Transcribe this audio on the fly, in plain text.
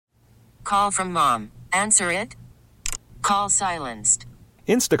Call from mom. Answer it. Call silenced.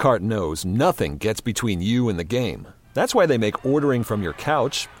 Instacart knows nothing gets between you and the game. That's why they make ordering from your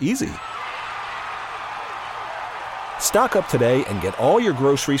couch easy. Stock up today and get all your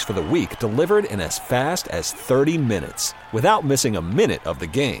groceries for the week delivered in as fast as 30 minutes without missing a minute of the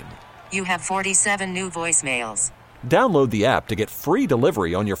game. You have 47 new voicemails. Download the app to get free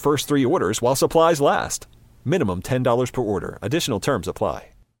delivery on your first 3 orders while supplies last. Minimum $10 per order. Additional terms apply.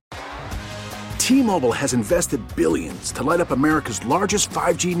 T-Mobile has invested billions to light up America's largest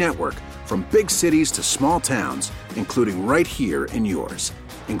 5G network, from big cities to small towns, including right here in yours.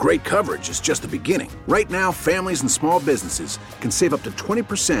 And great coverage is just the beginning. Right now, families and small businesses can save up to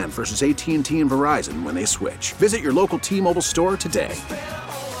 20% versus AT&T and Verizon when they switch. Visit your local T-Mobile store today.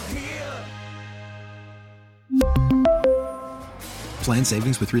 Plan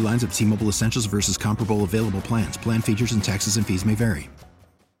savings with 3 lines of T-Mobile Essentials versus comparable available plans. Plan features and taxes and fees may vary.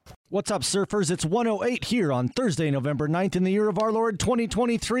 What's up, surfers? It's 108 here on Thursday, November 9th in the year of our Lord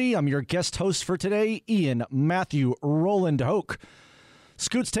 2023. I'm your guest host for today, Ian Matthew Roland Hoke.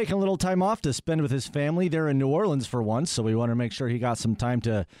 Scoot's taking a little time off to spend with his family. They're in New Orleans for once, so we want to make sure he got some time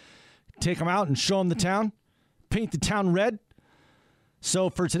to take him out and show him the town, paint the town red. So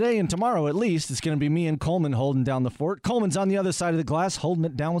for today and tomorrow, at least, it's going to be me and Coleman holding down the fort. Coleman's on the other side of the glass, holding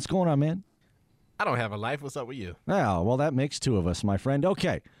it down. What's going on, man? I don't have a life. What's up with you? Oh, well, that makes 2 of us, my friend.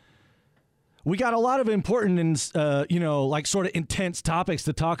 Okay. We got a lot of important and, sort of intense topics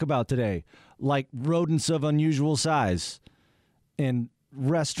to talk about today, like rodents of unusual size and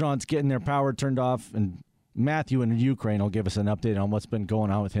restaurants getting their power turned off, and Matthew in Ukraine will give us an update on what's been going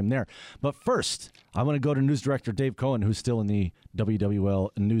on with him there. But first, I want to go to news director Dave Cohen, who's still in the WWL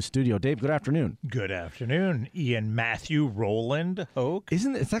news studio. Dave, good afternoon. Good afternoon, Ian Matthew Roland Hoke. Is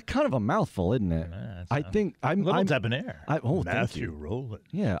that kind of a mouthful, isn't it? I think I'm debonair. Matthew Roland.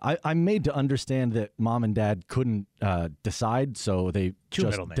 Yeah, I'm made to understand that mom and dad couldn't decide, so they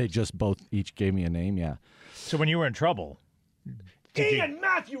just both each gave me a name. Yeah. So when you were in trouble, Ian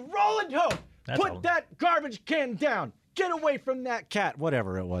Matthew Roland Hoke. Put that garbage can down. Get away from that cat.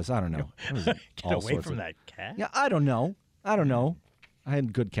 Whatever it was. I don't know. Get away from that cat? Yeah, I don't know. I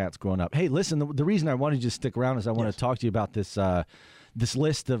had good cats growing up. Hey, listen, the reason I wanted you to stick around is I want to talk to you about this this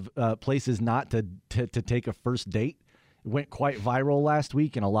list of places not to take a first date. It went quite viral last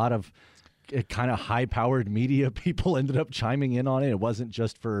week, and a lot of kind of high-powered media people ended up chiming in on it. It wasn't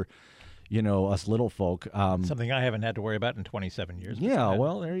just for us little folk. Something I haven't had to worry about in 27 years. Yeah,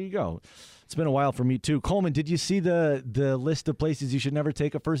 well, there you go. It's been a while for me, too. Coleman, did you see the list of places you should never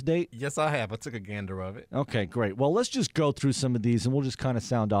take a first date? Yes, I have. I took a gander of it. Okay, great. Well, let's just go through some of these, and we'll just kind of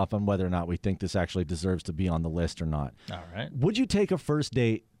sound off on whether or not we think this actually deserves to be on the list or not. All right. Would you take a first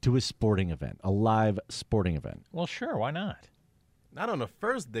date to a sporting event, a live sporting event? Well, sure. Why not? Not on a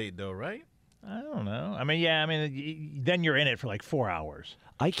first date, though, right? I don't know. Then you're in it for like 4 hours.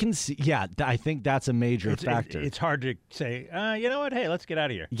 I can see. Yeah, I think that's a major factor. It's hard to say, you know what? Hey, let's get out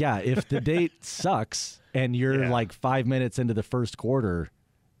of here. Yeah, if the date sucks and you're like 5 minutes into the first quarter,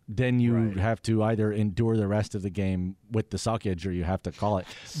 then you have to either endure the rest of the game with the suckage or you have to call it.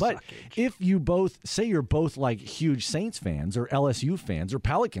 But if you both say you're both like huge Saints fans or LSU fans or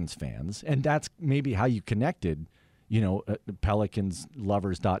Pelicans fans, and that's maybe how you connected,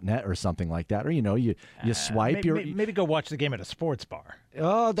 pelicanslovers.net or something like that. Or, you swipe. Maybe go watch the game at a sports bar.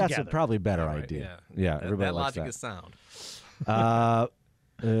 Oh, that's a probably better idea. Yeah, everybody that likes logic is sound.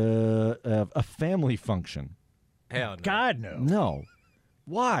 A family function. Hell no. God, no. No.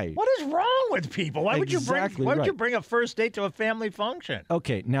 Why? What is wrong with people? Why would you bring a first date to a family function?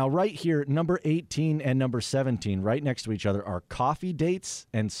 Okay, now right here, number 18 and number 17, right next to each other, are coffee dates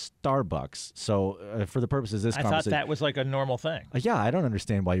and Starbucks. So for the purposes of this conversation, I thought that was like a normal thing. Yeah, I don't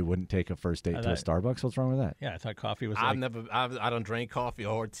understand why you wouldn't take a first date to a Starbucks. What's wrong with that? Yeah, I thought coffee was. I don't drink coffee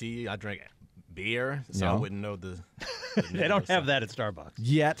or tea. I drink beer, so I wouldn't know the they don't have that at Starbucks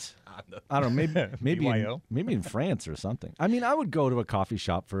yet. I don't know. Maybe in France or something. I mean, I would go to a coffee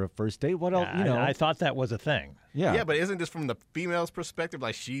shop for a first date. What else? I thought that was a thing. Yeah. Yeah, but isn't this from the female's perspective?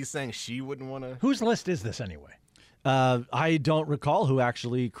 Like she's saying she wouldn't want to. Whose list is this anyway? I don't recall who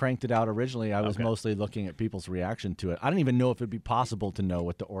actually cranked it out originally. I was mostly looking at people's reaction to it. I don't even know if it'd be possible to know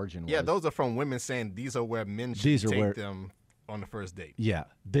what the origin was. Yeah, those are from women saying these are where men should take them on the first date. Yeah,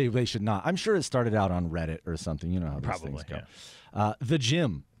 they should not. I'm sure it started out on Reddit or something. You know how these things go. Yeah. The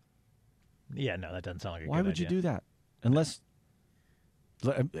gym. Yeah, no, that doesn't sound like a good idea. Why would you do that? Unless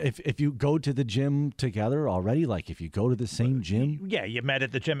if you go to the gym together already, like if you go to the same gym. Yeah, you met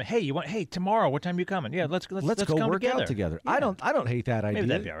at the gym. Hey, tomorrow, what time are you coming? Yeah, let's go come work out together. Yeah. I don't hate that idea. Maybe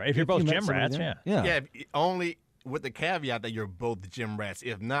that'd be all right. If you're both gym rats, yeah. Yeah, only with the caveat that you're both gym rats.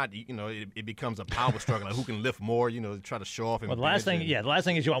 If not, it becomes a power struggle. Like who can lift more? Try to show off. Well, the last thing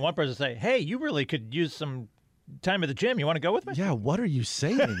is you want one person to say, "Hey, you really could use some time at the gym. You want to go with me?" Yeah, what are you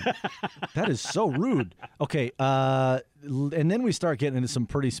saying? That is so rude. Okay, and then we start getting into some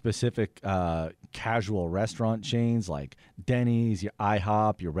pretty specific casual restaurant chains like Denny's, your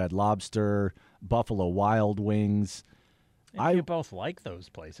IHOP, your Red Lobster, Buffalo Wild Wings. You both like those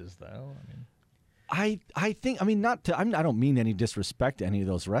places, though. I don't mean any disrespect to any of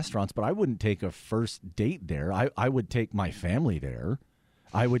those restaurants, but I wouldn't take a first date there. I would take my family there.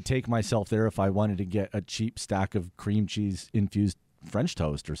 I would take myself there if I wanted to get a cheap stack of cream cheese infused French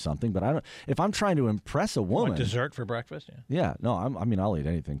toast or something. But if I'm trying to impress a woman, dessert for breakfast. Yeah. No, I'll eat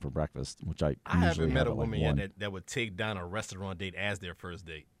anything for breakfast, which I haven't met a woman yet that would take down a restaurant date as their first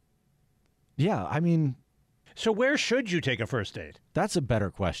date. Yeah, So where should you take a first date? That's a better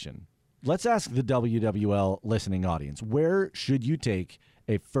question. Let's ask the WWL listening audience. Where should you take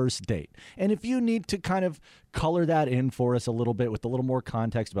a first date? And if you need to kind of color that in for us a little bit with a little more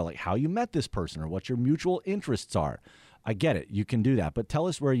context about like how you met this person or what your mutual interests are, I get it. You can do that. But tell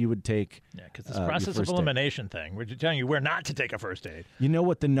us where you would take because this process of elimination thing, we're telling you where not to take a first date. You know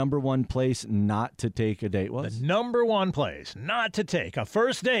what the number one place not to take a date was? The number one place not to take a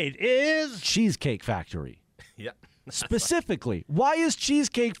first date is Cheesecake Factory. Yep. Specifically, why is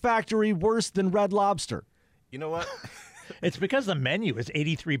Cheesecake Factory worse than Red Lobster? You know what? It's because the menu is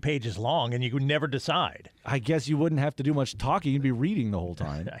 83 pages long and you could never decide. I guess you wouldn't have to do much talking. You'd be reading the whole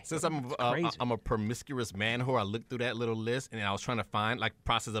time. Since I'm a promiscuous man whore, I looked through that little list and I was trying to find like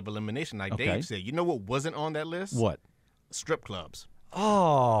process of elimination. Like Dave said, you know what wasn't on that list? What? Strip clubs.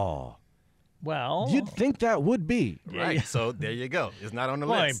 Oh. Well, you'd think that would be. Right. Yeah. So there you go. It's not on the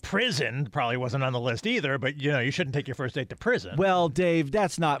list. Prison probably wasn't on the list either, but you shouldn't take your first date to prison. Well, Dave,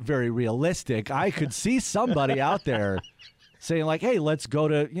 that's not very realistic. I could see somebody out there saying like, hey, let's go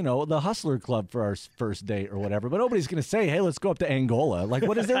to, the Hustler Club for our first date or whatever. But nobody's going to say, hey, let's go up to Angola. Like,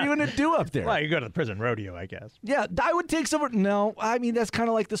 what is there even to do up there? Well, you go to the prison rodeo, I guess. Yeah, I would take someone. No, that's kind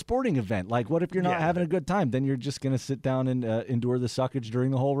of like the sporting event. Like, what if you're not having a good time? Then you're just going to sit down and endure the suckage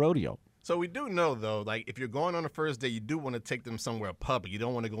during the whole rodeo. So we do know, though, like if you're going on a first date, you do want to take them somewhere public. You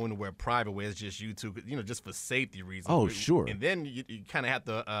don't want to go anywhere private where it's just you two, just for safety reasons. Oh, sure. And then you kind of have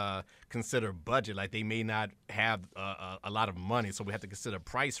to consider budget. Like they may not have a lot of money, so we have to consider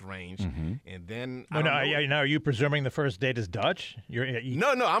price range. Mm-hmm. And then are you presuming the first date is Dutch?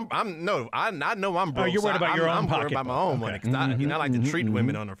 No, I know I'm broke. Oh, you're worried about your own pocket. I'm worried about my own money because I like to treat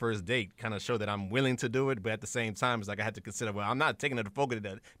women on a first date, kind of show that I'm willing to do it, but at the same time, it's like I have to consider. Well, I'm not taking her to focus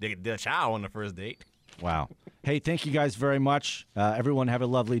the Dutch on the first date. Wow. Hey, thank you guys very much. Everyone have a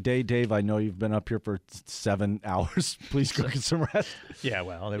lovely day. Dave, I know you've been up here for 7 hours. Please go get some rest. Yeah,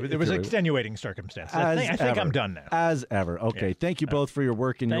 well, there was extenuating circumstances. I think I'm done now. As ever. Okay, yeah. Thank you both for your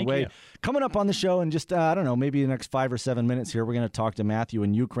work and your way. Coming up on the show in just, maybe the next 5 or 7 minutes here, we're going to talk to Matthew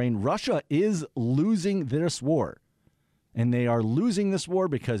in Ukraine. Russia is losing this war. And they are losing this war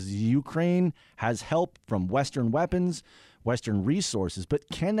because Ukraine has help from Western weapons, Western resources, but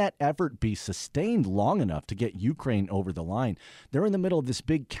can that effort be sustained long enough to get Ukraine over the line? They're in the middle of this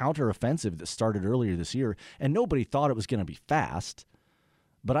big counteroffensive that started earlier this year, and nobody thought it was going to be fast.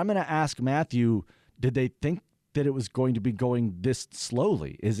 But I'm going to ask Matthew, did they think that it was going to be going this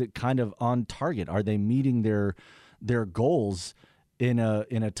slowly? Is it kind of on target? Are they meeting their goals in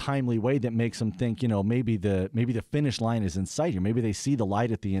a timely way that makes them think, maybe the finish line is in sight here. Maybe they see the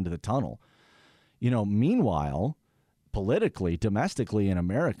light at the end of the tunnel. Meanwhile, politically, domestically in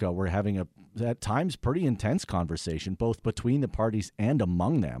America, we're having at times pretty intense conversation, both between the parties and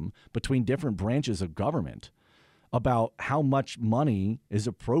among them, between different branches of government, about how much money is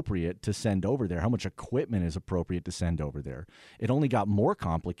appropriate to send over there, how much equipment is appropriate to send over there. It only got more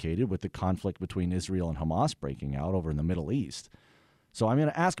complicated with the conflict between Israel and Hamas breaking out over in the Middle East. So I'm going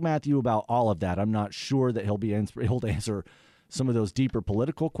to ask Matthew about all of that. I'm not sure that he'll be able to answer some of those deeper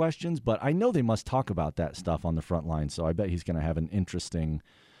political questions, but I know they must talk about that stuff on the front line, so I bet he's going to have an interesting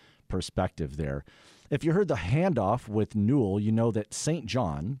perspective there. If you heard the handoff with Newell, you know that St.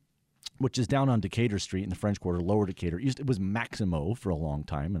 John, which is down on Decatur Street in the French Quarter, Lower Decatur, it was Maximo for a long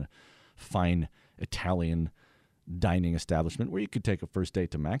time, and a fine Italian dining establishment where you could take a first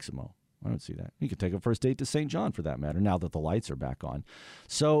date to Maximo. I don't see that. You could take a first date to St. John for that matter, now that the lights are back on.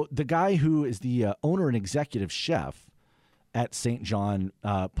 So the guy who is the owner and executive chef at St. John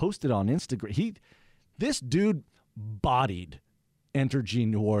posted on Instagram. This dude bodied Entergy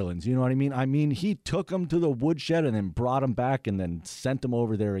New Orleans. You know what I mean? I mean, he took him to the woodshed and then brought him back and then sent him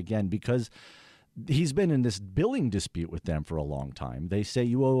over there again because He's been in this billing dispute with them for a long time. They say,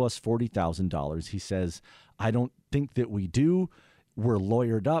 you owe us $40,000. He says, I don't think that we do. We're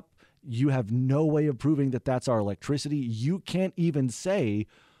lawyered up. You have no way of proving that that's our electricity. You can't even say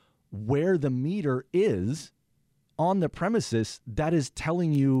where the meter is on the premises that is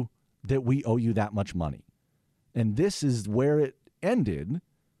telling you that we owe you that much money. And this is where it ended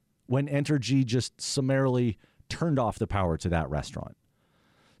when Entergy just summarily turned off the power to that restaurant.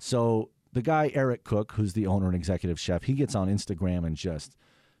 So the guy, Eric Cook, who's the owner and executive chef, he gets on Instagram and just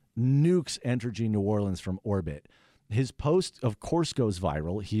nukes Entergy New Orleans from orbit. His post, of course, goes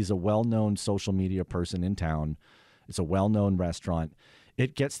viral. He's a well-known social media person in town. It's a well-known restaurant.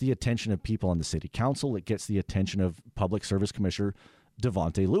 It gets the attention of people on the city council. It gets the attention of Public Service Commissioner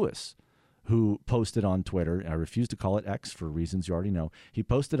Devontae Lewis, who posted on Twitter. I refuse to call it X for reasons you already know. He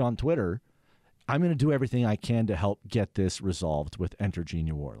posted on Twitter, I'm going to do everything I can to help get this resolved with Entergy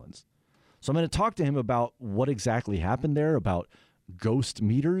New Orleans. So I'm going to talk to him about what exactly happened there, about ghost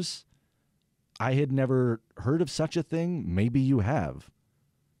meters. I had never heard of such a thing. Maybe you have.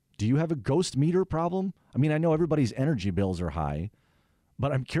 Do you have a ghost meter problem? I mean, I know everybody's energy bills are high,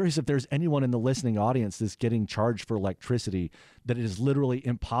 but I'm curious if there's anyone in the listening audience that's getting charged for electricity that it is literally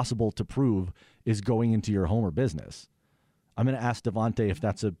impossible to prove is going into your home or business. I'm going to ask Devontae if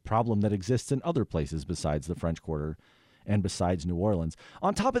that's a problem that exists in other places besides the French Quarter and besides New Orleans.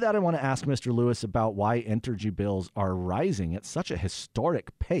 On top of that, I want to ask Mr. Lewis about why Entergy bills are rising at such a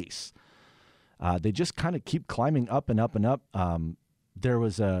historic pace. They just kind of keep climbing up and up and up. There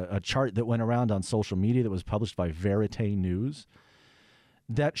was a chart that went around on social media that was published by Verite News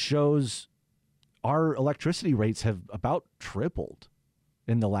that shows our electricity rates have about tripled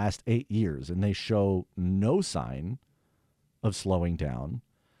in the last 8 years, and they show no sign of slowing down.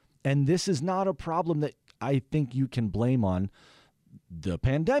 And this is not a problem that I think you can blame on the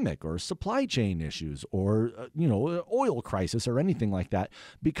pandemic or supply chain issues or, oil crisis or anything like that,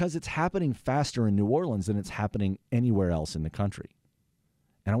 because it's happening faster in New Orleans than it's happening anywhere else in the country.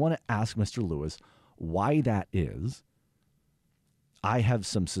 And I want to ask Mr. Lewis why that is. I have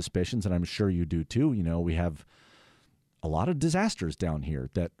some suspicions, and I'm sure you do too. We have a lot of disasters down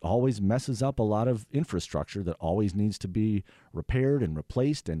here that always messes up a lot of infrastructure that always needs to be repaired and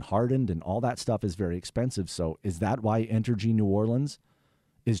replaced and hardened, and all that stuff is very expensive. So is that why Entergy New Orleans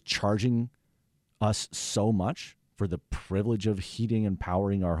is charging us so much for the privilege of heating and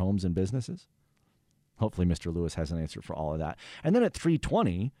powering our homes and businesses? Hopefully Mr. Lewis has an answer for all of that. And then at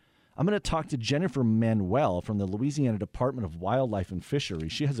 3:20, I'm going to talk to Jennifer Manuel from the Louisiana Department of Wildlife and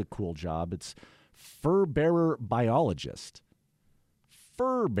Fisheries. She has a cool job. It's fur bearer biologist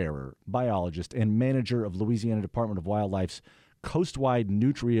and manager of Louisiana Department of Wildlife's coastwide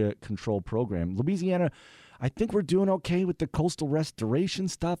nutria control program. Louisiana, I think we're doing okay with the coastal restoration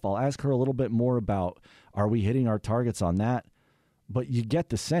stuff. I'll ask her a little bit more about, are we hitting our targets on that? But you get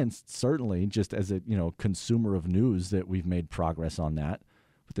the sense, certainly, just as a consumer of news, that we've made progress on that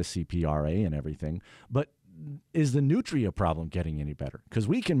with the CPRA and everything. But is the nutria problem getting any better? Because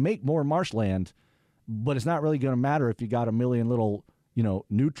we can make more marshland, but it's not really going to matter if you got a million little,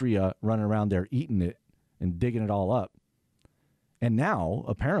 nutria running around there eating it and digging it all up. And now,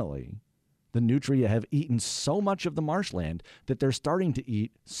 apparently, the nutria have eaten so much of the marshland that they're starting to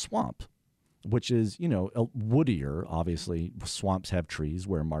eat swamp, which is, woodier. Obviously, swamps have trees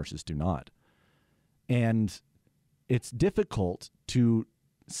where marshes do not. And it's difficult to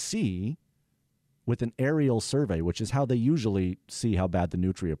see with an aerial survey, which is how they usually see how bad the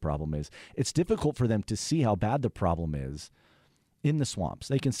nutria problem is. It's difficult for them to see how bad the problem is in the swamps.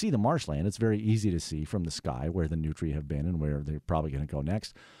 They can see the marshland. It's very easy to see from the sky where the nutria have been and where they're probably going to go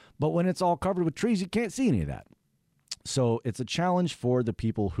next. But when it's all covered with trees, you can't see any of that. So it's a challenge for the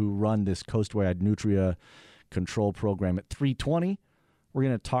people who run this coastwide nutria control program. At 3:20, we're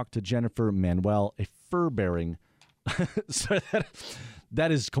going to talk to Jennifer Manuel, a fur-bearing. So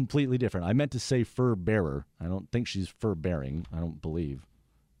that is completely different. I meant to say fur bearer. I don't think she's fur bearing. I don't believe.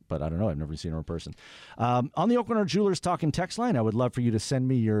 But I don't know. I've never seen her in person. On the Oakland Jewelers Talking text line, I would love for you to send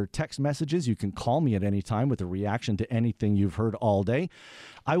me your text messages. You can call me at any time with a reaction to anything you've heard all day.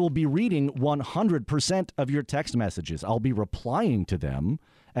 I will be reading 100% of your text messages. I'll be replying to them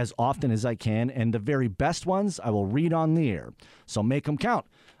as often as I can, and the very best ones I will read on the air. So make them count.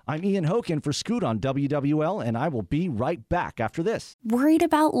 I'm Ian Hoken for Scoot on WWL, and I will be right back after this. Worried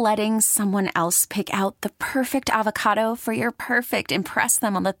about letting someone else pick out the perfect avocado for your perfect impress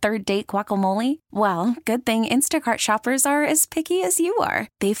them on the third date guacamole? Well, good thing Instacart shoppers are as picky as you are.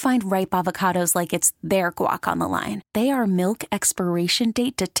 They find ripe avocados like it's their guac on the line. They are milk expiration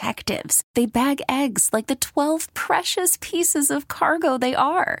date detectives. They bag eggs like the 12 precious pieces of cargo they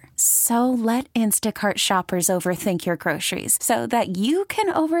are. So let Instacart shoppers overthink your groceries so that you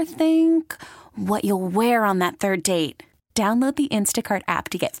can overthink what you'll wear on that third date. Download the Instacart app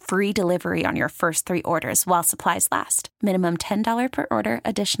to get free delivery on your first 3 orders while supplies last. Minimum $10 per order.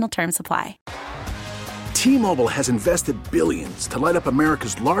 Additional terms apply. T-Mobile has invested billions to light up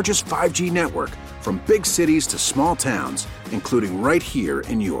America's largest 5G network, from big cities to small towns, including right here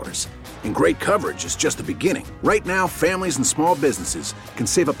in yours. And great coverage is just the beginning. Right now, families and small businesses can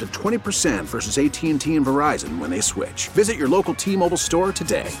save up to 20% versus AT&T and Verizon when they switch. Visit your local T-Mobile store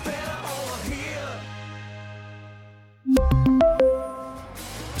today.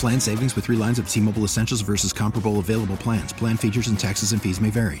 Plan savings with 3 lines of T-Mobile Essentials versus comparable available plans. Plan features and taxes and fees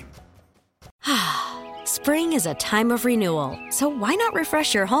may vary. Spring is a time of renewal, so why not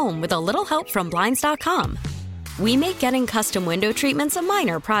refresh your home with a little help from Blinds.com? We make getting custom window treatments a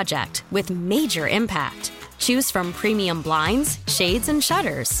minor project with major impact. Choose from premium blinds, shades, and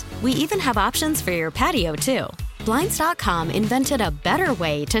shutters. We even have options for your patio, too. Blinds.com invented a better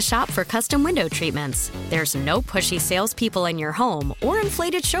way to shop for custom window treatments. There's no pushy salespeople in your home or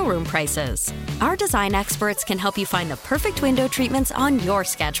inflated showroom prices. Our design experts can help you find the perfect window treatments on your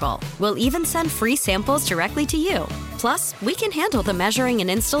schedule. We'll even send free samples directly to you. Plus, we can handle the measuring and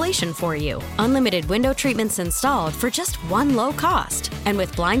installation for you. Unlimited window treatments installed for just one low cost. And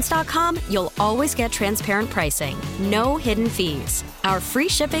with Blinds.com, you'll always get transparent pricing. No hidden fees. Our free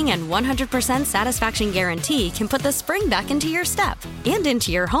shipping and 100% satisfaction guarantee can put the spring back into your step and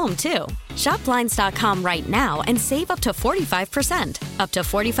into your home, too. Shop Blinds.com right now and save up to 45%. Up to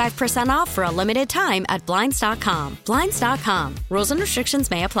 45% off for a limited time at Blinds.com. Blinds.com. Rules and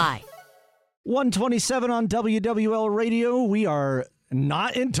restrictions may apply. 127 on WWL Radio. We are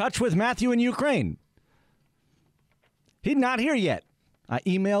not in touch with Matthew in Ukraine. He's not here yet. I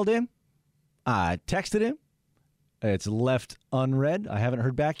emailed him. I texted him. It's left unread. I haven't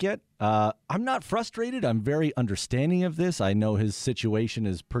heard back yet. I'm not frustrated. I'm very understanding of this. I know his situation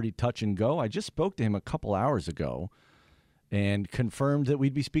is pretty touch and go. I just spoke to him a couple hours ago and confirmed that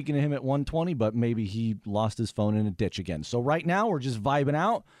we'd be speaking to him at 1:20, but maybe he lost his phone in a ditch again. So right now we're just vibing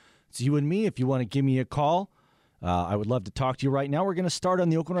out. It's you and me. If you want to give me a call, I would love to talk to you right now. We're going to start on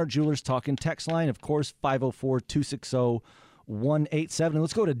the Oakland Art Jewelers Talking text line, of course, 504-260-187.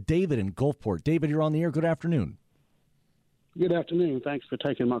 Let's go to David in Gulfport. David, you're on the air. Good afternoon. Good afternoon. Thanks for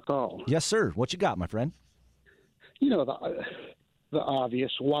taking my call. Yes, sir. What you got, my friend? You know, the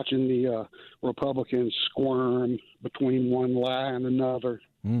obvious, watching the Republicans squirm between one lie and another,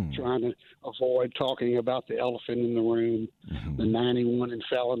 trying to avoid talking about the elephant in the room, the 91 in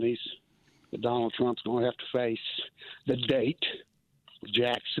felonies that Donald Trump's going to have to face, the date with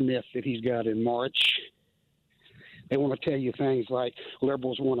Jack Smith that he's got in March. They want to tell you things like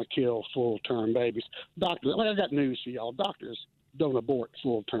liberals want to kill full-term babies. Doctors, I got news for y'all. Doctors don't abort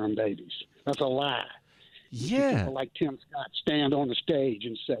full-term babies. That's a lie. Yeah. People like Tim Scott stand on the stage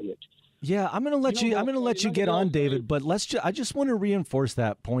and say it. Yeah, I'm going to let you. I'm going to let you get on, David. But I just want to reinforce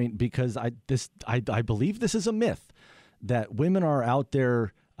that point because I believe this is a myth that women are out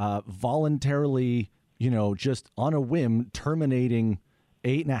there voluntarily, just on a whim, terminating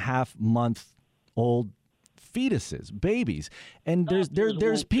 8.5-month-old fetuses, babies. And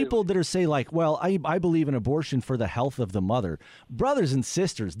there's people that are saying like, well, I believe in abortion for the health of the mother. Brothers and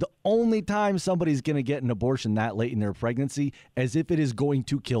sisters, the only time somebody's going to get an abortion that late in their pregnancy as if it is going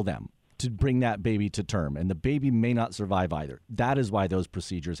to kill them to bring that baby to term. And the baby may not survive either. That is why those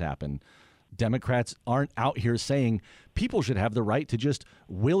procedures happen. Democrats aren't out here saying people should have the right to just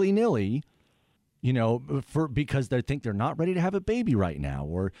willy-nilly because they think they're not ready to have a baby right now.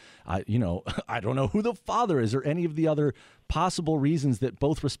 Or, I don't know who the father is or any of the other possible reasons that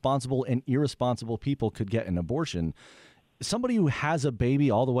both responsible and irresponsible people could get an abortion. Somebody who has a baby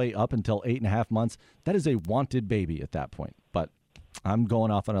all the way up until 8.5 months, that is a wanted baby at that point. But I'm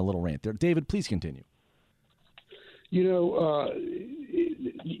going off on a little rant there. David, please continue. You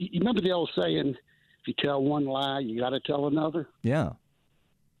remember the old saying, if you tell one lie, you got to tell another? Yeah.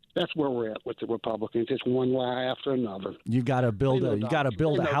 That's where we're at with the Republicans. It's one lie after another. You got to build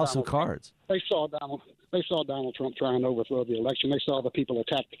a house of cards. They saw Donald Trump trying to overthrow the election. They saw the people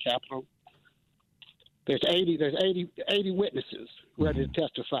attack the Capitol. There's 80 witnesses ready to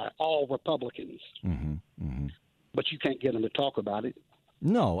testify, all Republicans. But you can't get them to talk about it.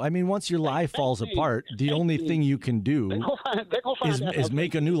 No, I mean, once your lie falls apart, the only thing you can do is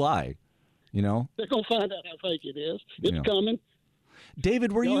make a new lie. You know? They're going to find out how fake it is. It's coming.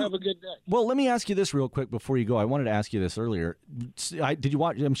 David, were you? Have a good day. Well, let me ask you this real quick before you go. I wanted to ask you this earlier. Did you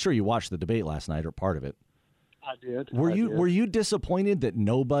watch? I'm sure you watched the debate last night or part of it. I did. Were you disappointed that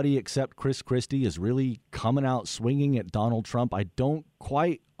nobody except Chris Christie is really coming out swinging at Donald Trump? I don't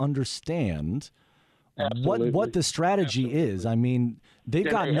quite understand what the strategy is. I mean, they've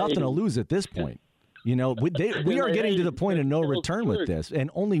got nothing to lose at this point. You know, we are getting to the point of no return with this, and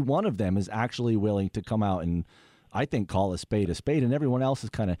only one of them is actually willing to come out and, I think, call a spade, and everyone else is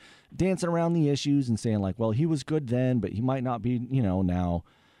kind of dancing around the issues and saying like, well, he was good then, but he might not be, now.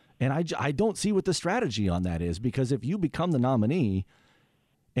 And I don't see what the strategy on that is, because if you become the nominee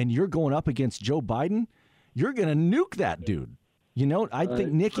and you're going up against Joe Biden, you're going to nuke that dude. I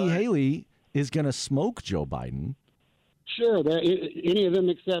think Nikki Haley is going to smoke Joe Biden. Sure, any of them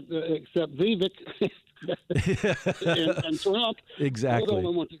except Vivek and Trump. Exactly. They're the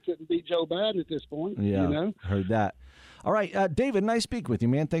only ones that couldn't beat Joe Biden at this point. Yeah, heard that. All right, David, nice speak with you,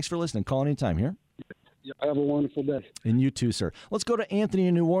 man. Thanks for listening. Call anytime here. Have a wonderful day. And you too, sir. Let's go to Anthony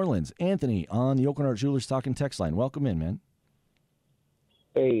in New Orleans. Anthony on the Oakland Art Jewelers Talking text line. Welcome in, man.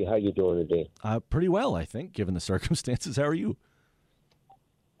 Hey, how you doing today? Pretty well, I think, given the circumstances. How are you?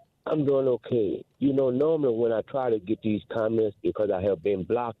 I'm doing okay. Normally when I try to get these comments, because I have been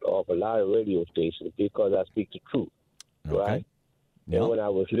blocked off a lot of radio stations because I speak the truth, right? Yep. And when I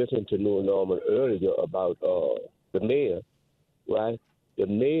was listening to New Norman earlier about the mayor, right? The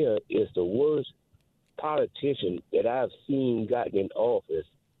mayor is the worst politician that I've seen gotten in office,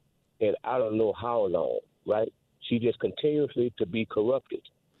 and I don't know how long, right? She just continuously to be corrupted.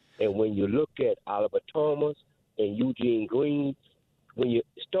 And when you look at Oliver Thomas and Eugene Green, when you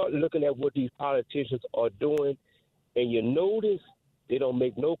start looking at what these politicians are doing, and you notice they don't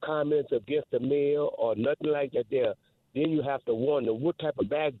make no comments against the mayor or nothing like that there, then you have to wonder what type of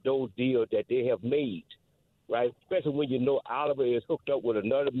backdoor deal that they have made, right? Especially when you know Oliver is hooked up with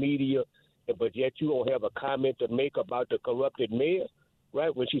another media, but yet you don't have a comment to make about the corrupted mayor,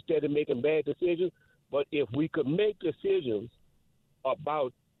 right, when she started making bad decisions. But if we could make decisions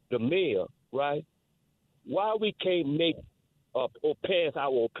about the mayor, right, why we can't make or pass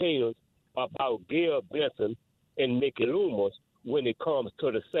our opinions about Gail Benson and Mickey Loomis when it comes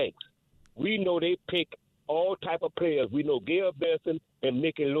to the Saints? We know they pick all type of players. We know Gail Benson and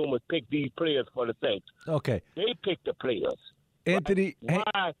Mickey Loomis pick these players for the Saints. Okay. They pick the players. Anthony, right?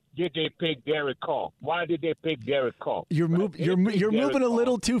 Why did they pick Derek Carr? Why did they pick Derek Carr? You're moving a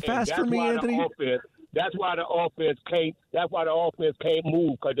little too fast for me, Anthony. That's why the offense can't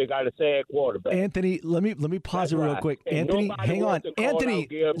move, because they got a sad quarterback. Anthony, let me pause it real quick. And Anthony, hang on. Anthony,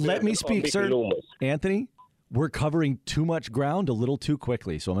 let me speak, sir. Anthony, we're covering too much ground a little too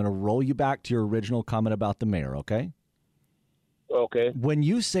quickly, so I'm going to roll you back to your original comment about the mayor, okay? Okay. When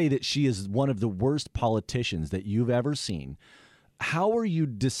you say that she is one of the worst politicians that you've ever seen, how are you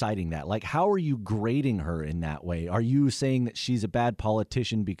deciding that? Like, how are you grading her in that way? Are you saying that she's a bad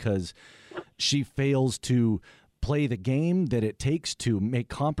politician because she fails to play the game that it takes to make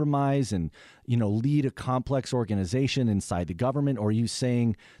compromise and, lead a complex organization inside the government? Or are you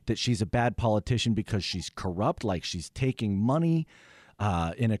saying that she's a bad politician because she's corrupt, like she's taking money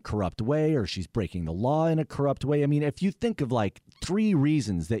in a corrupt way, or she's breaking the law in a corrupt way? I mean, if you think of like 3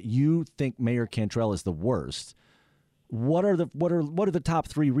 reasons that you think Mayor Cantrell is the worst, what are the top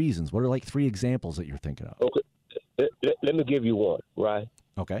 3 reasons? What are like 3 examples that you're thinking of? Okay, let me give you one, right?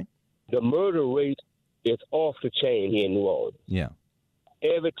 Okay. The murder rate is off the chain here in New Orleans. Yeah.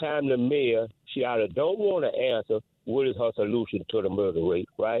 Every time the mayor, she either don't want to answer what is her solution to the murder rate,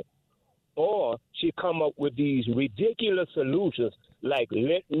 right? Or she come up with these ridiculous solutions like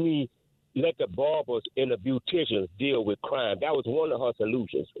let the barbers and the beauticians deal with crime. That was one of her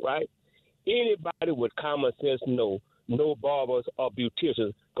solutions, right? Anybody with common sense know no barbers or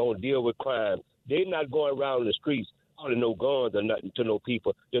beauticians going to deal with crime. They're not going around the streets holding no guns or nothing to no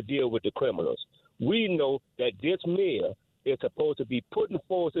people to deal with the criminals. We know that this mayor is supposed to be putting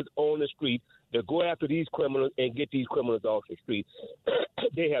forces on the street to go after these criminals and get these criminals off the street.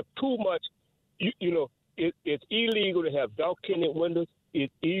 They have too much, it's illegal to have dark tinted windows.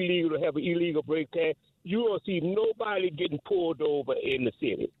 It's illegal to have an illegal brake tag. You don't see nobody getting pulled over in the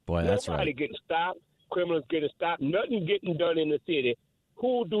city. Boy, that's nobody right. Getting stopped, criminals getting stopped, nothing getting done in the city.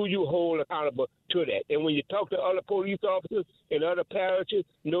 Who do you hold accountable to that? And when you talk to other police officers in other parishes,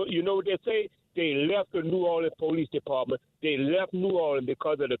 you know what they say? They left the New Orleans Police Department. They left New Orleans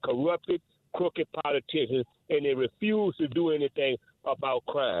because of the corrupted, crooked politicians, and they refuse to do anything about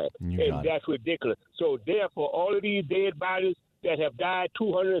crime. And that's ridiculous. So therefore, all of these dead bodies that have died,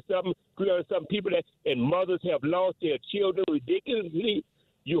 200-something, 300-something people, and mothers have lost their children ridiculously.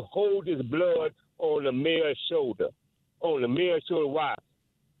 You hold this blood on the mayor's shoulder. On the mayor's shoulder. Why?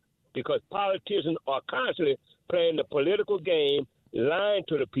 Because politicians are constantly playing the political game, lying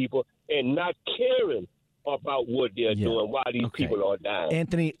to the people, and not caring about what they're doing while these people are dying.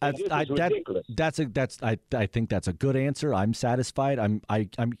 Anthony, I think that's a good answer. I'm satisfied.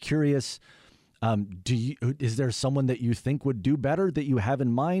 I'm curious. Is there someone that you think would do better that you have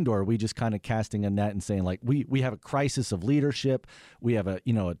in mind, or are we just kind of casting a net and saying like we have a crisis of leadership, we have a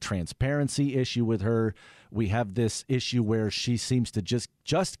transparency issue with her, we have this issue where she seems to just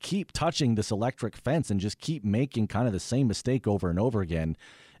keep touching this electric fence and just keep making kind of the same mistake over and over again,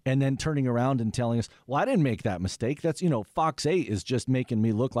 and then turning around and telling us, well, I didn't make that mistake. That's Fox 8 is just making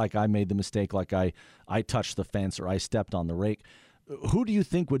me look like I made the mistake, like I touched the fence or I stepped on the rake. Who do you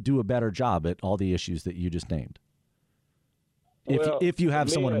think would do a better job at all the issues that you just named? If you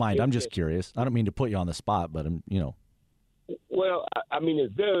have someone in mind, I'm just curious. I don't mean to put you on the spot, but Well, I mean,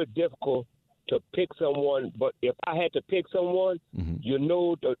 it's very difficult to pick someone. But if I had to pick someone,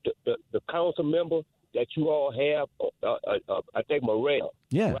 the council member that you all have, I think Morrell.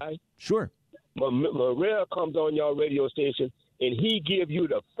 Yeah, right? Sure. Morrell comes on your radio station and he give you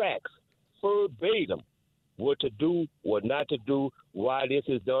the facts verbatim. What to do, what not to do, why this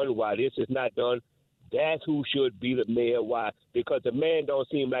is done, why this is not done. That's who should be the mayor. Why? Because the man don't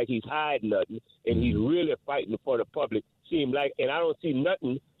seem like he's hiding nothing, and he's really fighting for the public. And I don't see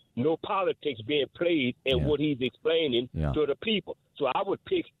nothing, no politics being played in what he's explaining to the people. So I would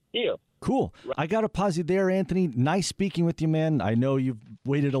pick him. Cool. I got to pause you there, Anthony. Nice speaking with you, man. I know you've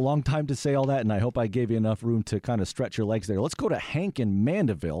waited a long time to say all that, and I hope I gave you enough room to kind of stretch your legs there. Let's go to Hank in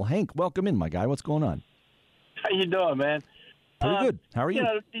Mandeville. Hank, welcome in, my guy. What's going on? How you doing, man? Pretty good. How are you?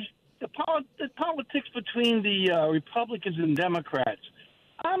 The politics between the Republicans and Democrats.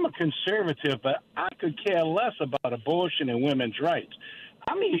 I'm a conservative, but I could care less about abortion and women's rights.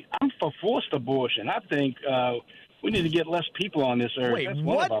 I mean, I'm for forced abortion. I think we need to get less people on this earth. Wait, That's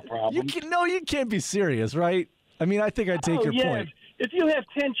what? one of our problems. You can't be serious, right? I mean, I think I take your point. If you have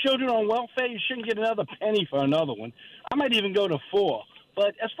 10 children on welfare, you shouldn't get another penny for another one. I might even go to 4.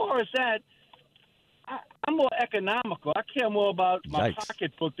 But as far as that, I'm more economical. I care more about my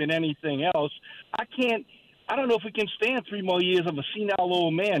pocketbook than anything else. I don't know if we can stand 3 more years of a senile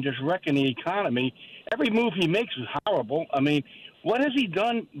old man just wrecking the economy. Every move he makes is horrible. I mean, what has he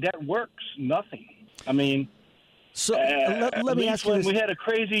done that works? Nothing. I mean, so let me ask you this. We had a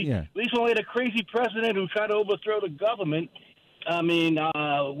crazy, at least when we had a crazy president who tried to overthrow the government. I mean,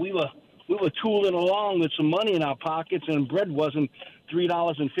 we were tooling along with some money in our pockets, and bread wasn't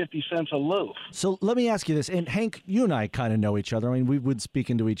 $3.50 a loaf. So let me ask you this, and Hank, you and I kind of know each other. I mean, we've been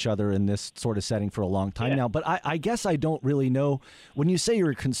speaking to each other in this sort of setting for a long time now, but I guess I don't really know, when you say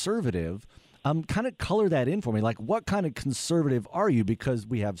you're a conservative, kind of color that in for me. Like, what kind of conservative are you? Because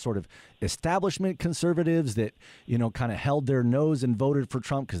we have sort of establishment conservatives that, kind of held their nose and voted for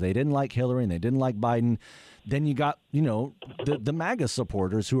Trump because they didn't like Hillary and they didn't like Biden. Then you got, the MAGA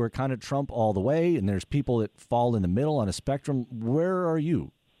supporters who are kind of Trump all the way, and there's people that fall in the middle on a spectrum. Where are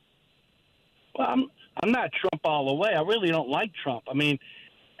you? Well, I'm not Trump all the way. I really don't like Trump. I mean,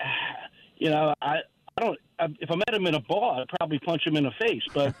 I don't. If I met him in a bar, I'd probably punch him in the face.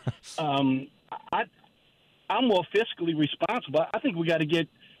 But I'm more fiscally responsible. I think we got to get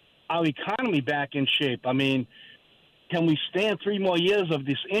our economy back in shape. I mean, can we stand 3 more years of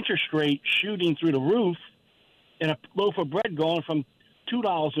this interest rate shooting through the roof and a loaf of bread going from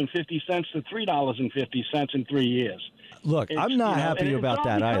 $2.50 to $3.50 in 3 years? Look, I'm not happy about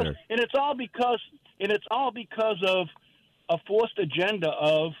that either. And it's all because of a forced agenda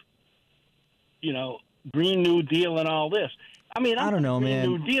of, Green New Deal and all this. I mean, I don't know, man.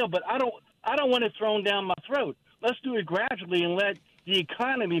 Green New Deal, but I don't want it thrown down my throat. Let's do it gradually and let the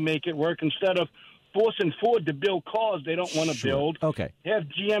economy make it work instead of forcing Ford to build cars they don't want to build. Okay. Have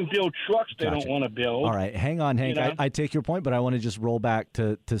GM build trucks they don't want to build. All right. Hang on, Hank. I take your point, but I want to just roll back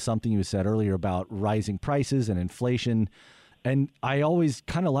to something you said earlier about rising prices and inflation. And I always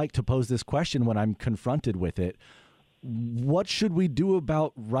kind of like to pose this question when I'm confronted with it. What should we do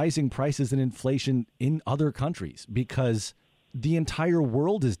about rising prices and inflation in other countries? Because the entire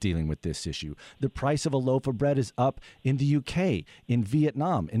world is dealing with this issue. The price of a loaf of bread is up in the UK, in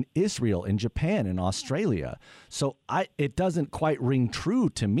Vietnam, in Israel, in Japan, in Australia. So it doesn't quite ring true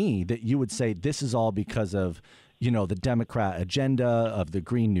to me that you would say this is all because of, the Democrat agenda of the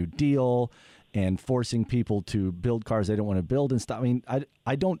Green New Deal and forcing people to build cars they don't want to build and stuff. I mean,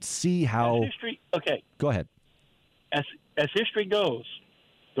 I don't see how. Okay. Go ahead. As history goes,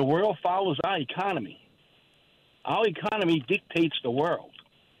 the world follows our economy. our economy dictates the world.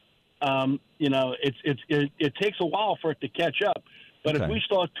 It takes a while for it to catch up. But if we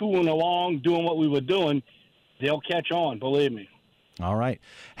start tooling along, doing what we were doing, they'll catch on, believe me. All right.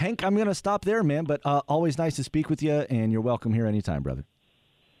 Hank, I'm going to stop there, man, but always nice to speak with you, and you're welcome here anytime, brother.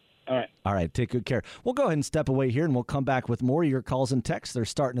 All right. All right, take good care. We'll go ahead and step away here, and we'll come back with more of your calls and texts. They're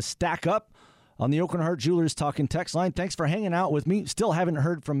starting to stack up on the Oakland Heart Jewelers Talking Text line. Thanks for hanging out with me. Still haven't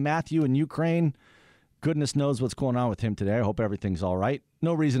heard from Matthew in Ukraine. Goodness knows what's going on with him today. I hope everything's all right.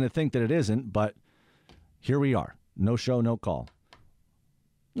 No reason to think that it isn't, but here we are. No show, no call.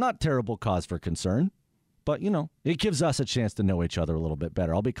 Not terrible cause for concern, but, it gives us a chance to know each other a little bit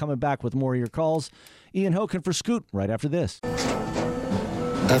better. I'll be coming back with more of your calls. Ian Hoken for Scoot right after this.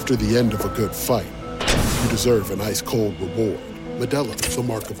 After the end of a good fight, you deserve an ice-cold reward. Modelo is the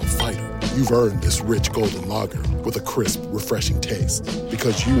mark of a fighter. You've earned this rich golden lager with a crisp, refreshing taste.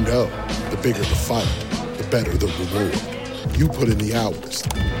 Because you know, the bigger the fight, the better the reward. You put in the hours,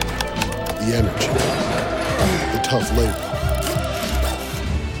 the energy, the tough labor.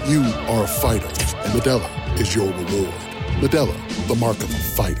 You are a fighter, and Modelo is your reward. Modelo, the mark of a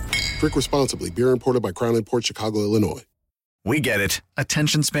fighter. Drink responsibly. Beer imported by Crown Imports, Chicago, Illinois. We get it.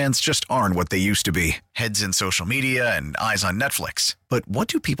 Attention spans just aren't what they used to be. Heads in social media and eyes on Netflix. But what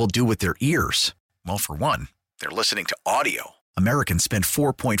do people do with their ears? Well, for one, they're listening to audio. Americans spend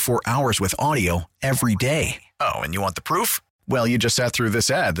 4.4 hours with audio every day. Oh, and you want the proof? Well, you just sat through this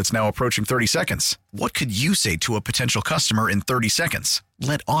ad that's now approaching 30 seconds. What could you say to a potential customer in 30 seconds?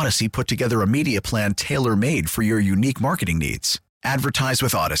 Let Odyssey put together a media plan tailor-made for your unique marketing needs. Advertise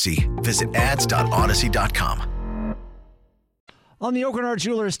with Odyssey. Visit ads.odyssey.com. On the Oakland Heart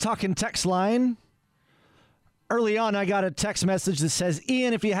Jewelers Talking Text line, early on I got a text message that says,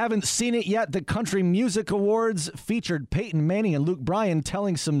 Ian, if you haven't seen it yet, the Country Music Awards featured Peyton Manning and Luke Bryan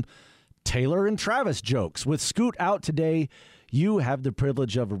telling some Taylor and Travis jokes. With Scoot out today, you have the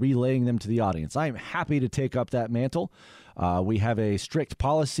privilege of relaying them to the audience. I am happy to take up that mantle. We have a strict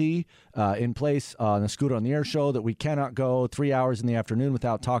policy in place on the Scoot on the Air show that we cannot go 3 hours in the afternoon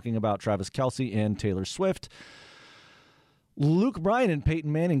without talking about Travis Kelce and Taylor Swift. Luke Bryan and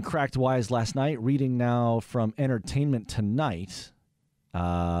Peyton Manning cracked wise last night. Reading now from Entertainment Tonight.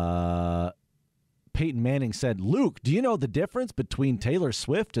 Peyton Manning said, Luke, do you know the difference between Taylor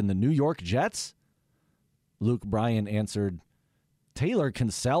Swift and the New York Jets? Luke Bryan answered, Taylor can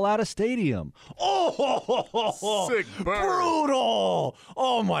sell out a stadium. Oh, sick burn. Brutal.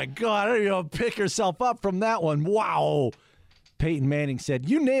 Oh, my God. Pick yourself up from that one. Wow. Peyton Manning said,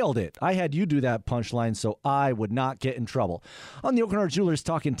 you nailed it. I had you do that punchline so I would not get in trouble. On the Oakland Heart Jewelers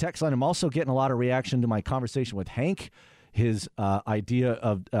Talking Text line, I'm also getting a lot of reaction to my conversation with Hank. His idea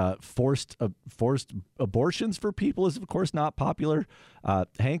of forced abortions for people is, of course, not popular.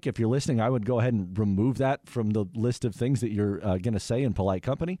 Hank, if you're listening, I would go ahead and remove that from the list of things that you're going to say in polite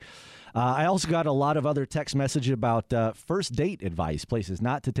company. I also got a lot of other text messages about first date advice, places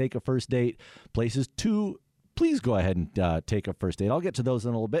not to take a first date, places to please go ahead and take a first date. I'll get to those in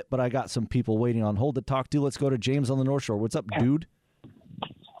a little bit, but I got some people waiting on hold to talk to. Let's go to James on the North Shore. What's up, dude?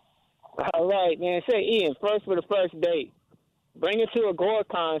 All right, man. Say, Ian, first for the first date, bring it to a Gore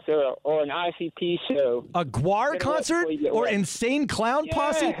concert or an ICP show. A Guar concert or Insane Clown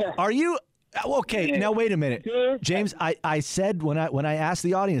Posse? Are you okay? Now wait a minute, James. I said when I asked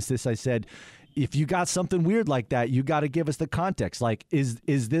the audience this, I said, if you got something weird like that, you got to give us the context. Like,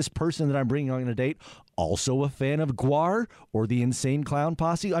 is this person that I'm bringing on a date also a fan of Guar or the Insane Clown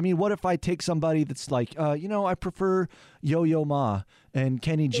Posse? I mean, what if I take somebody that's like, I prefer Yo-Yo Ma and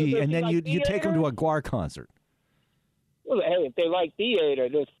Kenny G, and then you take them to a Guar concert? Well, hey, if they like theater,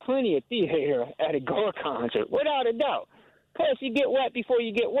 there's plenty of theater at a Gore concert, without a doubt. Plus, you get wet before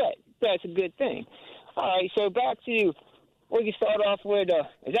you get wet. That's a good thing. All right, so back to... We can start off with,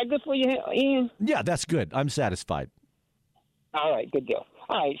 is that good for you, Ian? Yeah, that's good. I'm satisfied. All right, good deal.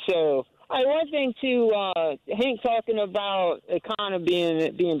 All right, so one thing to Hank talking about the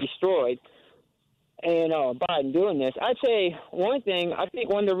economy being destroyed and Biden doing this. I'd say one thing, I think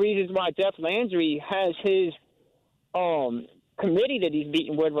one of the reasons why Jeff Landry has his committee that he's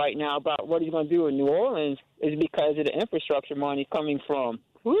beating with right now about what he's going to do in New Orleans is because of the infrastructure money coming from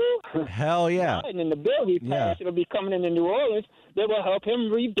hell yeah. And in the bill he passed, it'll be coming into New Orleans that will help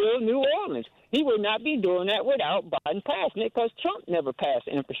him rebuild New Orleans. He would not be doing that without Biden passing it because Trump never passed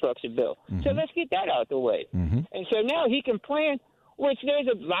an infrastructure bill. Mm-hmm. So let's get that out the way. Mm-hmm. And so now he can plan, which there's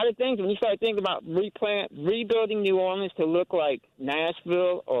a lot of things when you start thinking about rebuilding New Orleans to look like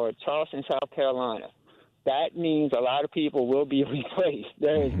Nashville or Charleston, South Carolina. That means a lot of people will be replaced.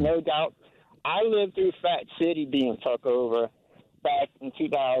 There is no doubt. I lived through Fat City being took over. back in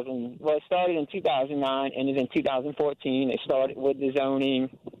 2000. Well, it started in 2009, ended in 2014. They started with the zoning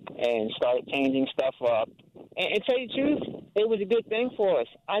and started changing stuff up. And tell you the truth, it was a good thing for us.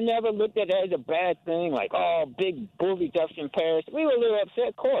 I never looked at it as a bad thing, like, oh, big bully Jefferson Parish. We were a little upset,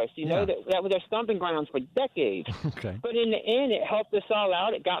 of course. You know, that was our stomping grounds for decades. Okay. But in the end, it helped us all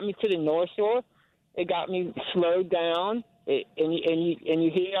out. It got me to the North Shore. It got me slowed down. And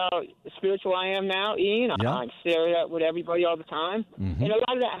you hear how spiritual I am now, Ian. Yeah. I stare up with everybody all the time. And a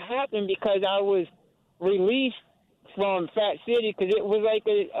lot of that happened because I was released from Fat City because it was like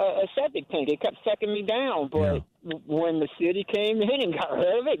a septic tank. It kept sucking me down. But when the city came in and got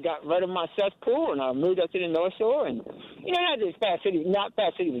rid of it, got rid of my cesspool, and I moved up to the North Shore. And, you know, not just Fat City.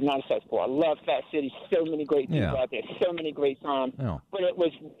 Fat City was not a cesspool. I love Fat City. So many great people out there. So many great times. Yeah. But it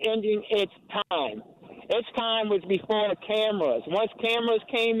was ending its time. Its time was before cameras. Once cameras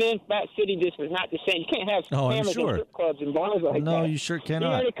came in, Fat City just was not the same. You can't have cameras in strip clubs and bars like that. No, you sure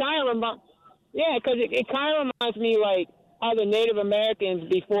cannot. You know, it kind of because it kind of reminds me like how the Native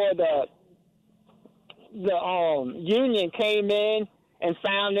Americans before the Union came in and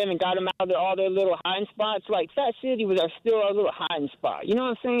found them and got them out of all their little hiding spots. Like Fat City was still our little hiding spot. You know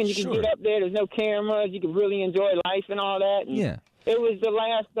what I'm saying? You can get up there. There's no cameras. You can really enjoy life and all that. And it was the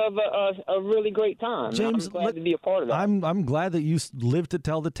last of a really great time. James, I'm glad to be a part of that. I'm glad that you live to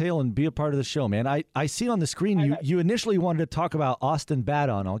tell the tale and be a part of the show, man. I see on the screen you initially wanted to talk about Austin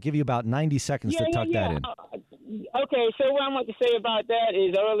Badon. I'll give you about 90 seconds to tuck that in. Okay, so what I want to say about that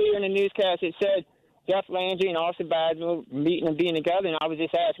is earlier in the newscast it said Jeff Landry and Austin Badon meeting and being together, and I was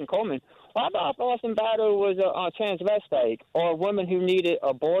just asking Coleman, why about if Austin Badon was a transvestite or a woman who needed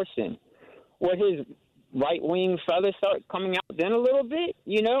abortion? Would his right-wing feathers start coming out then a little bit,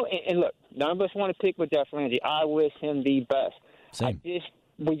 you know? And look, none of us want to pick with Jeff Landry. I wish him the best. Same.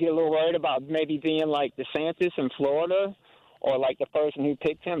 We get a little worried about maybe being like DeSantis in Florida or like the person who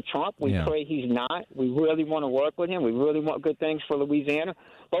picked him, Trump. We pray he's not. We really want to work with him. We really want good things for Louisiana.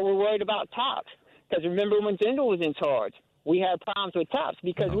 But we're worried about Tops. Because remember when Jindal was in charge, we had problems with Tops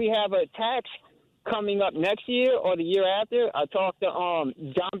because we have a tax coming up next year or the year after. I talked to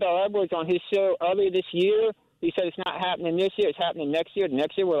John Bell Edwards on his show earlier this year. He said it's not happening this year. It's happening next year.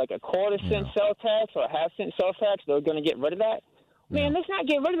 Next year we're like a quarter-cent sales tax or a half-cent sales tax. They're going to get rid of that. Man, let's not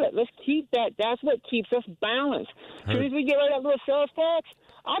get rid of it. Let's keep that. That's what keeps us balanced. As soon as we get rid of that little sales tax,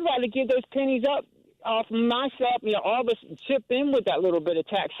 I'd rather give those pennies up off myself. You know, all of us chip in with that little bit of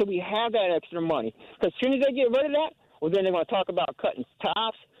tax so we have that extra money. Because as soon as they get rid of that, well, then they're going to talk about cutting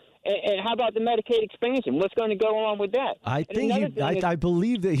Tops. And how about the Medicaid expansion? What's going to go on with that? I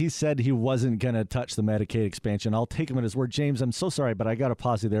believe that he said he wasn't going to touch the Medicaid expansion. I'll take him at his word. James, I'm so sorry, but I got to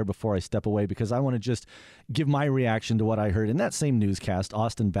pause you there before I step away because I want to just give my reaction to what I heard in that same newscast.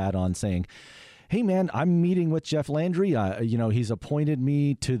 Austin Badon saying, hey, man, I'm meeting with Jeff Landry. He's appointed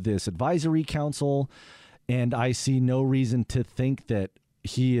me to this advisory council, and I see no reason to think that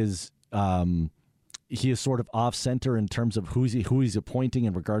he is sort of off-center in terms of who he's appointing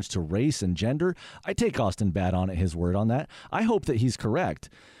in regards to race and gender. I take Austin Badon at his word on that. I hope that he's correct.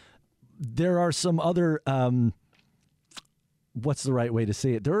 There are some other, what's the right way to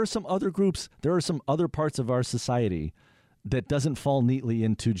say it? There are some other groups, there are some other parts of our society that doesn't fall neatly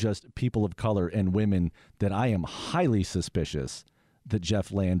into just people of color and women that I am highly suspicious that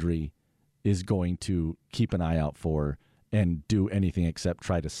Jeff Landry is going to keep an eye out for and do anything except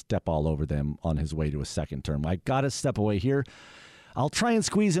try to step all over them on his way to a second term. I got to step away here. I'll try and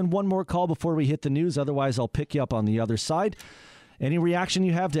squeeze in one more call before we hit the news. Otherwise, I'll pick you up on the other side. Any reaction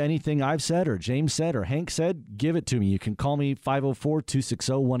you have to anything I've said or James said or Hank said, give it to me. You can call me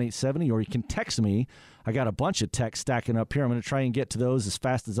 504-260-1870 or you can text me. I got a bunch of texts stacking up here. I'm going to try and get to those as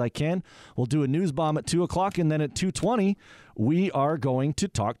fast as I can. We'll do a news bomb at 2 o'clock, and then at 2:20, we are going to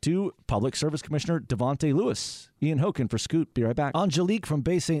talk to Public Service Commissioner Devontae Lewis. Ian Hoken for Scoot. Be right back. Angelique from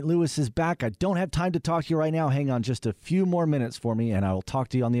Bay St. Louis is back. I don't have time to talk to you right now. Hang on just a few more minutes for me, and I will talk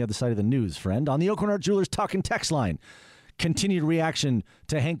to you on the other side of the news, friend. On the Oakland Art Jewelers Talking Text Line. Continued reaction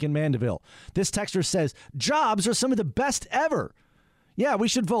to Hank in Mandeville. This texter says, jobs are some of the best ever. Yeah, we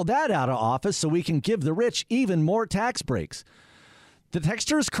should vote that out of office so we can give the rich even more tax breaks. The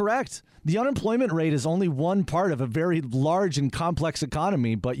texter is correct. The unemployment rate is only one part of a very large and complex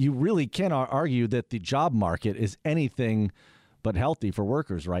economy, but you really cannot argue that the job market is anything but healthy for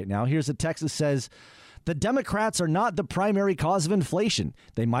workers right now. Here's a text that says, the Democrats are not the primary cause of inflation.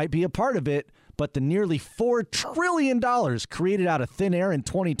 They might be a part of it, but the nearly $4 trillion created out of thin air in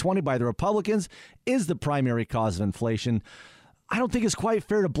 2020 by the Republicans is the primary cause of inflation. I don't think it's quite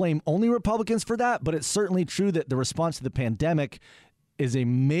fair to blame only Republicans for that, but it's certainly true that the response to the pandemic is a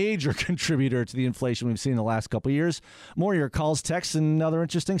major contributor to the inflation we've seen in the last couple of years. More of your calls, texts, and other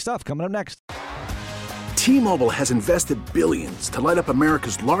interesting stuff coming up next. T-Mobile has invested billions to light up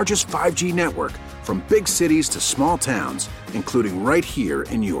America's largest 5G network, from big cities to small towns, including right here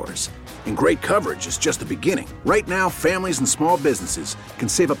in yours. And great coverage is just the beginning. Right now, families and small businesses can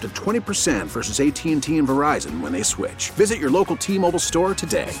save up to 20% versus AT&T and Verizon when they switch. Visit your local T-Mobile store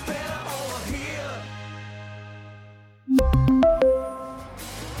today.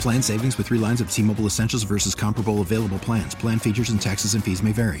 Plan savings with 3 lines of T-Mobile Essentials versus comparable available plans. Plan features and taxes and fees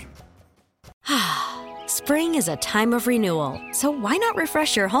may vary. Spring is a time of renewal, so why not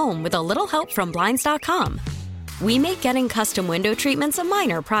refresh your home with a little help from Blinds.com? We make getting custom window treatments a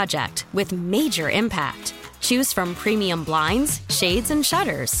minor project with major impact. Choose from premium blinds, shades, and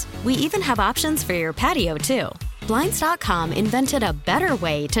shutters. We even have options for your patio, too. Blinds.com invented a better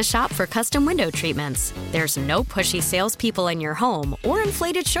way to shop for custom window treatments. There's no pushy salespeople in your home or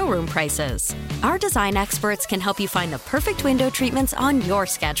inflated showroom prices. Our design experts can help you find the perfect window treatments on your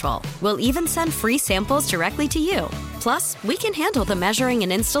schedule. We'll even send free samples directly to you. Plus, we can handle the measuring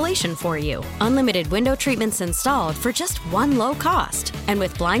and installation for you. Unlimited window treatments installed for just one low cost. And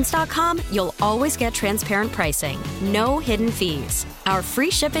with Blinds.com, you'll always get transparent pricing. No hidden fees. Our free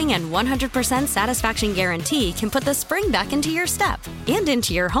shipping and 100% satisfaction guarantee can put the spring back into your step and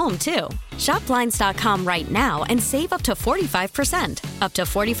into your home, too. Shop Blinds.com right now and save up to 45%. Up to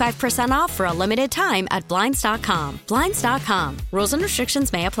 45% off for a limited time at Blinds.com. Blinds.com. Rules and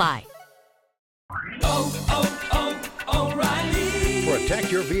restrictions may apply.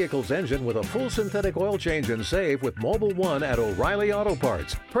 Protect your vehicle's engine with a full synthetic oil change and save with Mobile One at O'Reilly Auto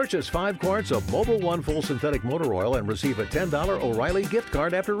Parts. Purchase 5 quarts of Mobile One full synthetic motor oil and receive a $10 O'Reilly gift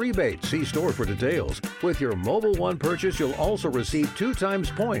card after rebate. See store for details. With your Mobile One purchase, you'll also receive 2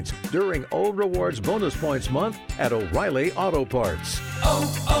 times points during O Rewards Bonus Points Month at O'Reilly Auto Parts.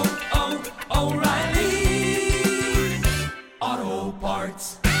 O'Reilly.